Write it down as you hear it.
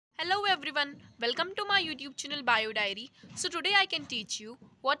Hello everyone, welcome to my YouTube channel Bio Diary. So today I can teach you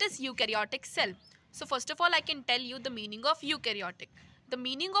what is eukaryotic cell. So first of all I can tell you the meaning of eukaryotic. The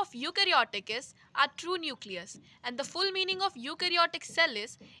meaning of eukaryotic is a true nucleus and the full meaning of eukaryotic cell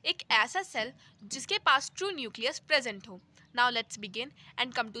is एक ऐसा cell जिसके पास true nucleus present हो. Now let's begin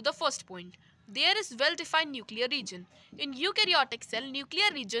and come to the first point. There is well-defined nuclear region. In eukaryotic cell, nuclear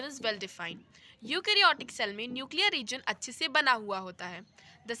region is well-defined. Eukaryotic cell में nuclear region अच्छे से बना हुआ होता है.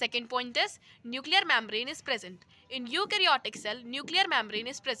 The second point is nuclear membrane is present. In eukaryotic cell nuclear membrane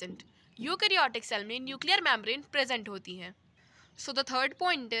is present. Eukaryotic cell में nuclear membrane present होती हैं. So the third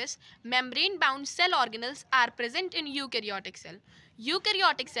point is membrane bound cell organelles are present in eukaryotic cell.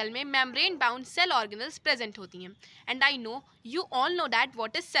 Eukaryotic cell में membrane bound cell organelles present होती हैं. And I know you all know that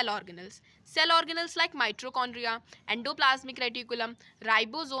what is cell organelles. Cell organelles like mitochondria, endoplasmic reticulum,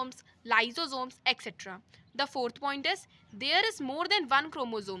 ribosomes, lysosomes, etc. The fourth point is there is more than one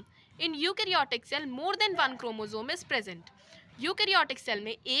chromosome. In eukaryotic cell more than one chromosome is present. Eukaryotic cell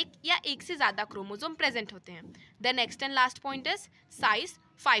में एक या एक से ज़्यादा chromosome present होते हैं. The next and last point is size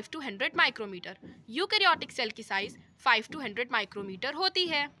 5 to 100 micrometer. Eukaryotic cell की size 5 to 100 micrometer होती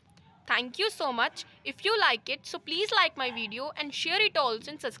है. Thank you so much. If you like it so please like my video and share it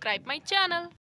also and subscribe my channel.